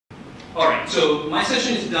All right, so my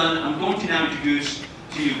session is done. I'm going to now introduce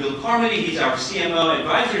to you Bill Carmody. He's our CMO,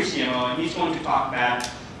 advisory CMO, and he's going to talk about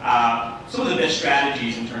some of the best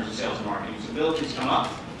strategies in terms of sales and marketing. So Bill, please come up.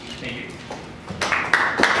 Thank you.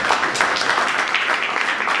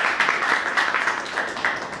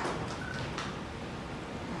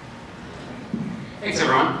 Thanks,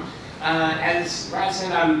 everyone. As Brad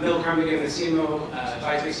said, I'm Bill Carmody. I'm the CMO,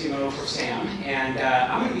 advisory CMO for SAM, and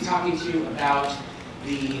I'm going to be talking to you about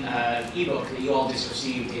the ebook that you all just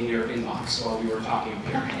received in your inbox while we were talking up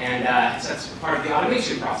here. And that's part of the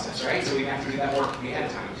automation process, right? So we have to do that work ahead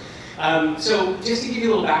of time. So just to give you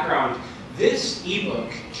a little background, this ebook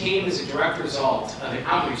came as a direct result of an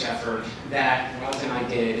outreach effort that Roz and I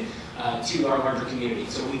did to our larger community.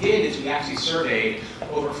 So what we did is we actually surveyed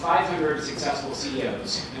over 500 successful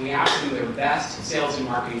CEOs, and we asked them their best sales and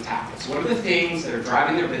marketing tactics. What are the things that are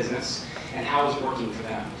driving their business, and how is it working for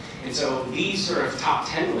them? And so these sort of top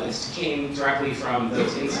 10 lists came directly from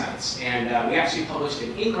those insights. And we actually published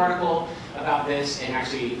an Inc. article about this and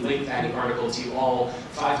actually linked that Inc. article to all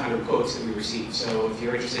 500 quotes that we received. So if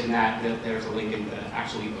you're interested in that, there's a link in the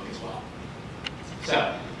actual ebook as well.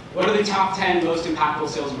 So what are the top 10 most impactful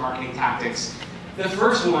sales and marketing tactics? The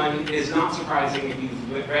first one is not surprising if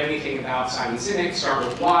you've read anything about Simon Sinek, start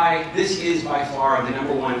with why. This is by far the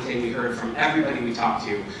 #1 thing we heard from everybody we talked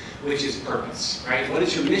to, which is purpose, right? What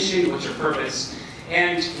is your mission? What's your purpose?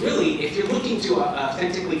 And really, if you're looking to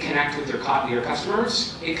authentically connect with your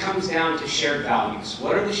customers, it comes down to shared values.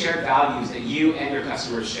 What are the shared values that you and your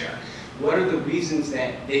customers share? What are the reasons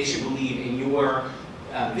that they should believe in your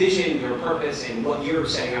vision, your purpose, and what you're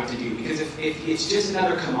setting out to do? Because if it's just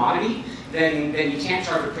another commodity, then you can't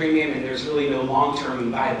charge a premium, and there's really no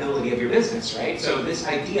long-term viability of your business, right? So this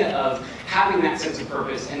idea of having that sense of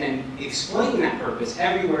purpose and then explaining that purpose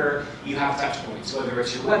everywhere you have touch points, whether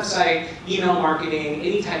it's your website, email marketing,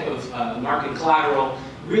 any type of marketing collateral,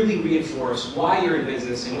 really reinforce why you're in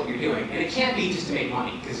business and what you're doing. And it can't be just to make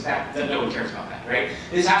money, because that no one cares about that, right?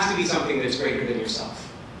 This has to be something that's greater than yourself.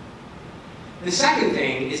 The second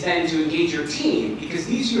thing is then to engage your team, because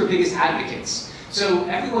these are your biggest advocates. So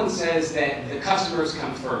everyone says that the customers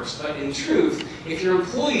come first, but in truth, if your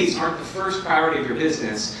employees aren't the first priority of your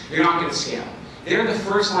business, you're not going to scale. They're the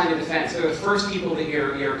first line of defense. They're the first people that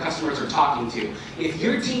your customers are talking to. If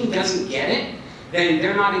your team doesn't get it, then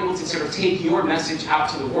they're not able to sort of take your message out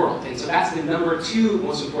to the world. And so that's the #2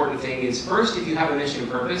 most important thing is, first, if you have a mission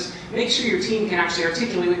and purpose, make sure your team can actually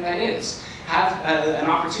articulate what that is. Have an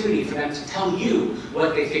opportunity for them to tell you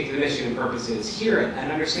what they think the mission and purpose is. Hear it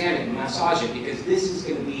and understand it and massage it, because this is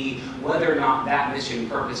going to be whether or not that mission and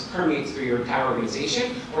purpose permeates through your entire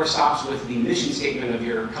organization or stops with the mission statement of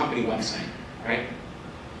your company website, right?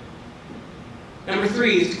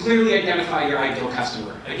 #3 is to clearly identify your ideal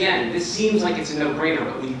customer. Again, this seems like it's a no-brainer,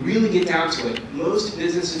 but when you really get down to it, most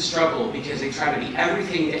businesses struggle because they try to be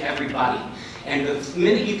everything to everybody. And the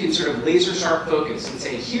minute you can sort of laser sharp focus and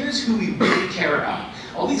say, here's who we really care about.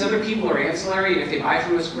 All these other people are ancillary, and if they buy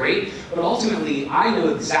from us, great. But ultimately, I know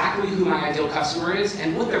exactly who my ideal customer is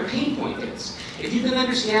and what their pain point is. If you can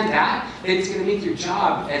understand that, then it's going to make your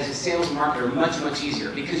job as a sales marketer much, much easier,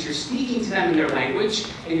 because you're speaking to them in their language,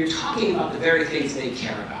 and you're talking about the very things they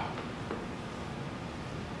care about.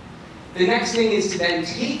 The next thing is to then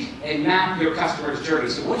take and map your customer's journey.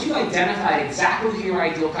 So once you've identified exactly who your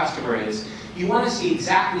ideal customer is, you want to see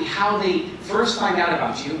exactly how they first find out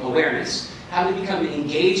about you, awareness, how they become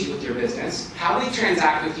engaged with your business, how they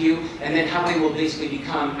transact with you, and then how they will basically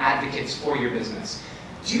become advocates for your business.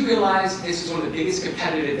 Do you realize this is one of the biggest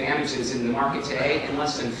competitive advantages in the market today, and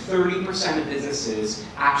less than 30% of businesses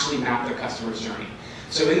actually map their customer's journey?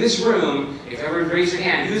 So in this room, if everyone raise your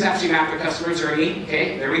hand, who's actually mapped their customer journey?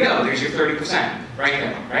 Okay, there we go, there's your 30%, right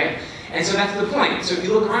there, right? And so that's the point. So if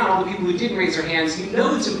you look around, all the people who didn't raise their hands, you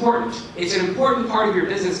know it's important. It's an important part of your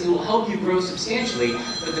business. It will help you grow substantially,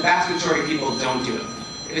 but the vast majority of people don't do it.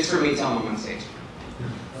 If it's for me, tell them on stage.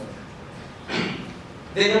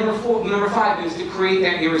 Then number 5 is to create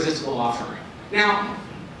that irresistible offer. Now,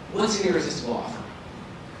 what's an irresistible offer?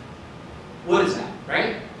 What is that,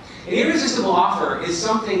 right? An irresistible offer is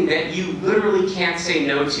something that you literally can't say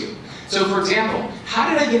no to. So for example, how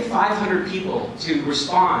did I get 500 people to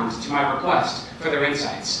respond to my request for their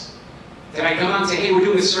insights? Did I come out and say, hey, we're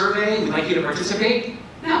doing a survey, we'd like you to participate?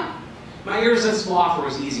 No. My irresistible offer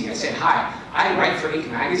was easy. I said, hi, I write for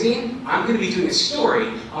Inc. magazine. I'm going to be doing a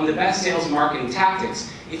story on the best sales and marketing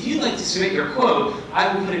tactics. If you'd like to submit your quote,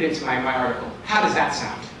 I will put it into my article. How does that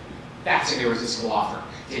sound? That's an irresistible offer.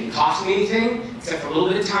 Didn't cost me anything, except for a little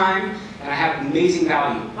bit of time, and I have amazing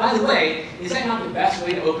value. By the way, is that not the best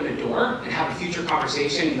way to open a door and have a future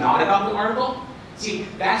conversation not about the article? See,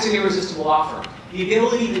 that's an irresistible offer. The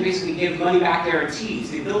ability to basically give money back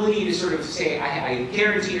guarantees, the ability to sort of say, I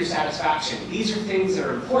guarantee your satisfaction. These are things that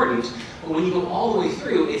are important, but when you go all the way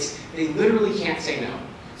through, they literally can't say no.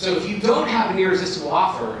 So if you don't have an irresistible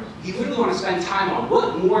offer, you literally want to spend time on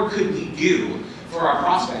what more could we do for our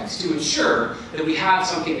prospects to ensure that we have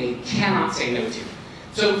something they cannot say no to.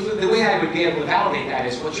 So the way I would be able to validate that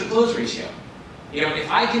is, what's your close ratio? You know,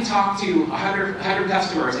 if I can talk to 100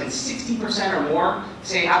 customers and 60% or more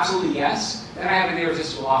say absolutely yes, then I have an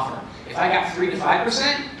irresistible offer. If I got 3 to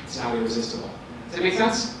 5%, it's not irresistible. Does that make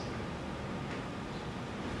sense?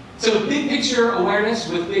 So big picture awareness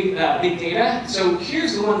with big data. So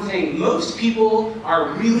here's the one thing. Most people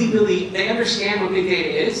are they understand what big data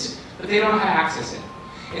is, but they don't know how to access it.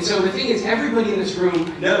 And so the thing is, everybody in this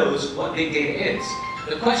room knows what big data is.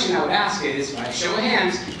 The question I would ask is, by show of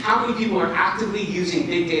hands, how many people are actively using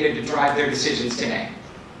big data to drive their decisions today?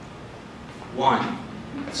 1,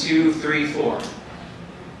 2, 3, 4,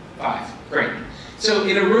 5. Great. So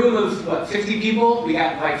in a room of, what, 50 people, we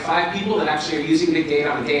got like 5 people that actually are using big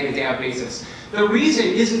data on a day-in and day-out basis. The reason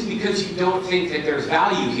isn't because you don't think that there's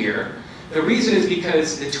value here. The reason is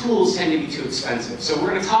because the tools tend to be too expensive. So we're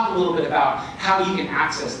going to talk a little bit about how you can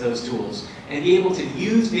access those tools and be able to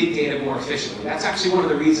use big data more efficiently. That's actually one of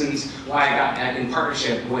the reasons why I got in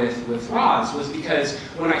partnership with Roz, was because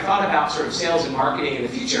when I thought about sort of sales and marketing in the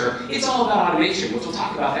future, it's all about automation, which we'll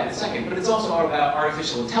talk about that in a second, but it's also all about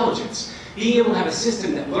artificial intelligence. Being able to have a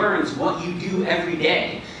system that learns what you do every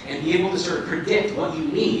day and be able to sort of predict what you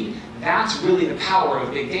need, that's really the power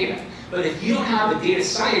of big data. But if you don't have a data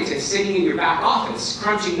scientist sitting in your back office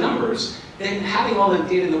crunching numbers, then having all the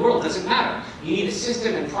data in the world doesn't matter. You need a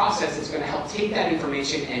system and process that's going to help take that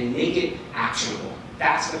information and make it actionable.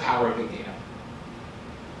 That's the power of big data.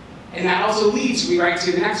 And that also leads me right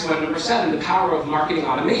to the next one, number 7, the power of marketing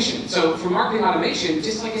automation. So for marketing automation,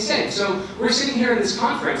 just like I said, so we're sitting here in this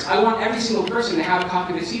conference. I want every single person to have a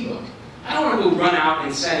copy of this ebook. I don't want to go run out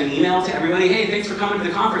and send an email to everybody, hey, thanks for coming to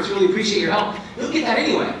the conference, really appreciate your help. You'll get that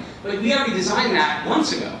anyway. But we already designed that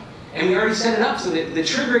months ago. And we already set it up so that the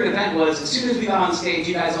triggering event was, as soon as we got on stage,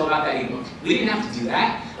 you guys all got that ebook. We didn't have to do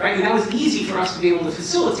that, right? And that was easy for us to be able to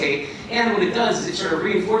facilitate. And what it does is it sort of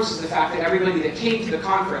reinforces the fact that everybody that came to the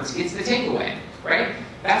conference gets the takeaway, right?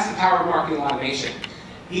 That's the power of marketing automation.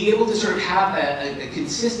 Being able to sort of have a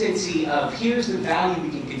consistency of, here's the value we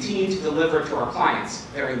can continue to deliver to our clients,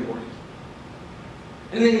 very important.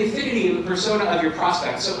 And then the affinity and the persona of your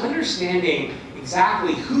prospects. So understanding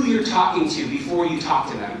exactly who you're talking to before you talk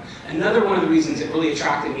to them. Another one of the reasons that really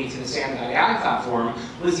attracted me to the SAM.ai platform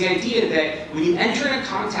was the idea that when you enter in a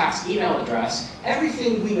contact's email address,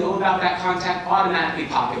 everything we know about that contact automatically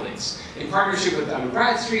populates. In partnership with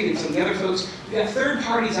Bradstreet and some of the other folks, we have third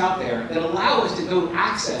parties out there that allow us to go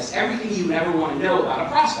access everything you ever want to know about a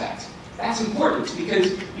prospect. That's important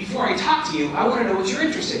because before I talk to you, I want to know what you're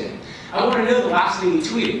interested in. I want to know the last thing you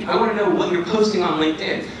tweeted. I want to know what you're posting on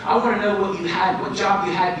LinkedIn. I want to know what job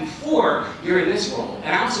you had before you're in this role.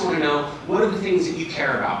 And I also want to know what are the things that you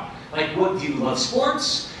care about. Like, what do you love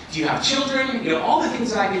sports? Do you have children? You know, all the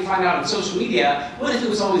things that I can find out on social media, what if it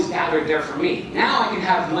was always gathered there for me? Now I can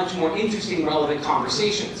have much more interesting, relevant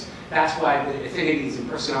conversations. That's why the affinities and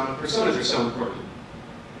personas are so important.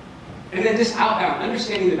 And then just outbound,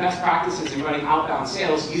 understanding the best practices in running outbound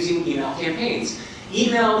sales using email campaigns.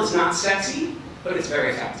 Email is not sexy, but it's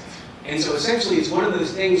very effective. And so essentially it's one of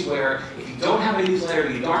those things where if you don't have a newsletter,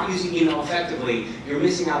 you aren't using email effectively, you're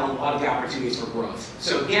missing out on a lot of the opportunities for growth.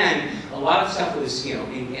 So again, a lot of stuff was, you know,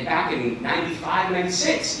 back in 95,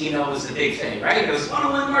 96, email was the big thing, right? It was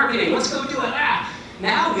one-on-one marketing, let's go do it,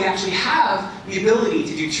 Now we actually have the ability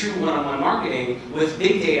to do true one-on-one marketing with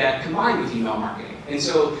big data combined with email marketing. And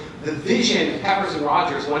so the vision of Peppers and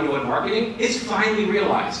Rogers one-to-one marketing is finally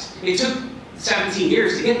realized. It took 17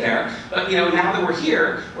 years to get there, but you know, now that we're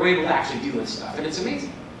here, we're able to actually do this stuff, and it's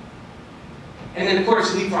amazing. And then, of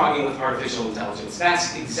course, leapfrogging with artificial intelligence.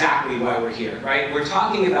 That's exactly why we're here, right? We're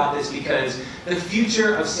talking about this because the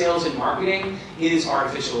future of sales and marketing is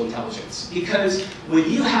artificial intelligence. Because when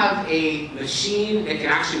you have a machine that can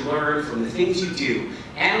actually learn from the things you do,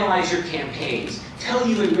 analyze your campaigns, tell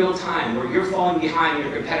you in real time where you're falling behind and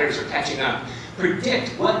your competitors are catching up,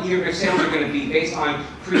 predict what your sales are going to be based on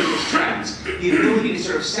previous trends, the ability to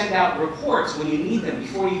sort of send out reports when you need them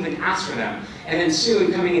before you even ask for them, and then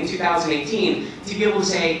soon, coming in 2018, to be able to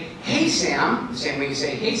say, hey Sam, the same way you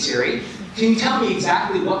say, hey Siri, can you tell me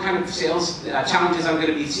exactly what kind of sales challenges I'm going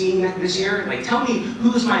to be seeing this year? Like, tell me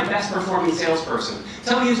who's my best performing salesperson.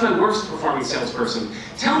 Tell me who's my worst performing salesperson.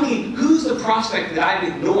 Tell me who's the prospect that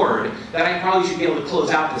I've ignored that I probably should be able to close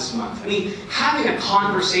out this month. I mean, having a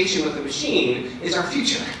conversation with the machine is our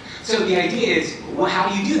future. So the idea is, well, how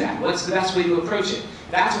do you do that? What's the best way to approach it?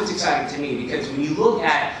 That's what's exciting to me, because when you look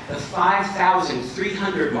at the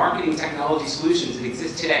 5,300 marketing technology solutions that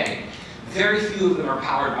exist today, very few of them are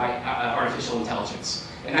powered by artificial intelligence.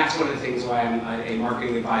 And that's one of the things why I'm a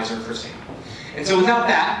marketing advisor for SAM. And so without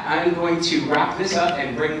that, I'm going to wrap this up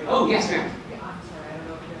and bring, oh, yes, ma'am. Yeah, I'm sorry, I don't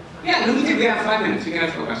know if you have time. Yeah, no, we did. We have 5 minutes. We can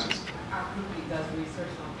ask more questions. Our company does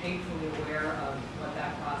research, so I'm painfully aware of what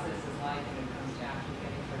that process is like when it comes to actually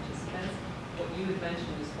getting participants. What you had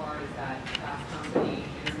mentioned as far as that fast company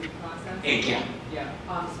interview process. ACAM. Yeah,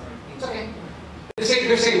 I'm sorry. It's okay.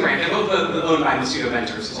 They're same brand. They're both owned by Masudo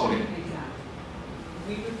Ventures. It's all good. Exactly.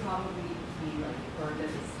 We would probably be like burned at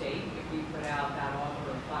the stake if we put out that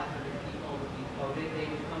offer of 500 people would be quoted.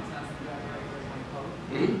 They would come to us and go, where's my quote?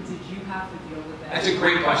 Mm-hmm. Did you have to deal with that? That's a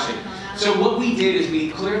great question. So what we did is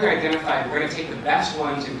we clearly identified we're going to take the best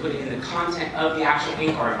ones and put it in the content of the actual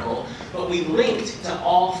Inc. article, but we linked to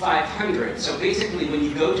all 500. So basically when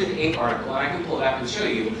you go to the Inc. article, and I can pull it up and show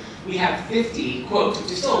you, we have 50 quotes,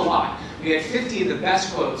 which is still a lot. We had 50 of the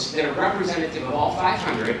best quotes that are representative of all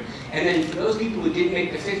 500, and then for those people who didn't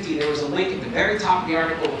make the 50, there was a link at the very top of the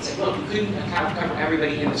article that said, look, we couldn't cover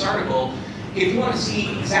everybody in this article. If you want to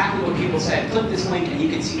see exactly what people said, click this link and you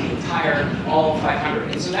can see the entire, all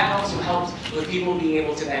 500. And so that also helped with people being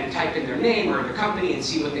able to then type in their name or their company and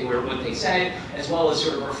see what they said, as well as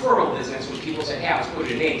sort of referral business when people said, hey, I was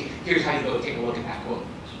quoted a name, here's how you go take a look at that quote.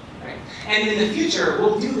 Right? And in the future,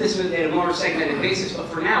 we'll do this in a more segmented basis, but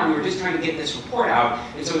for now, we were just trying to get this report out,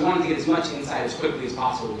 and so we wanted to get as much insight as quickly as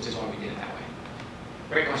possible, which is why we did it that way.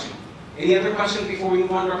 Great question. Any other questions before we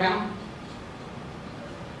move on to our panel?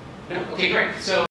 No? Okay, great. So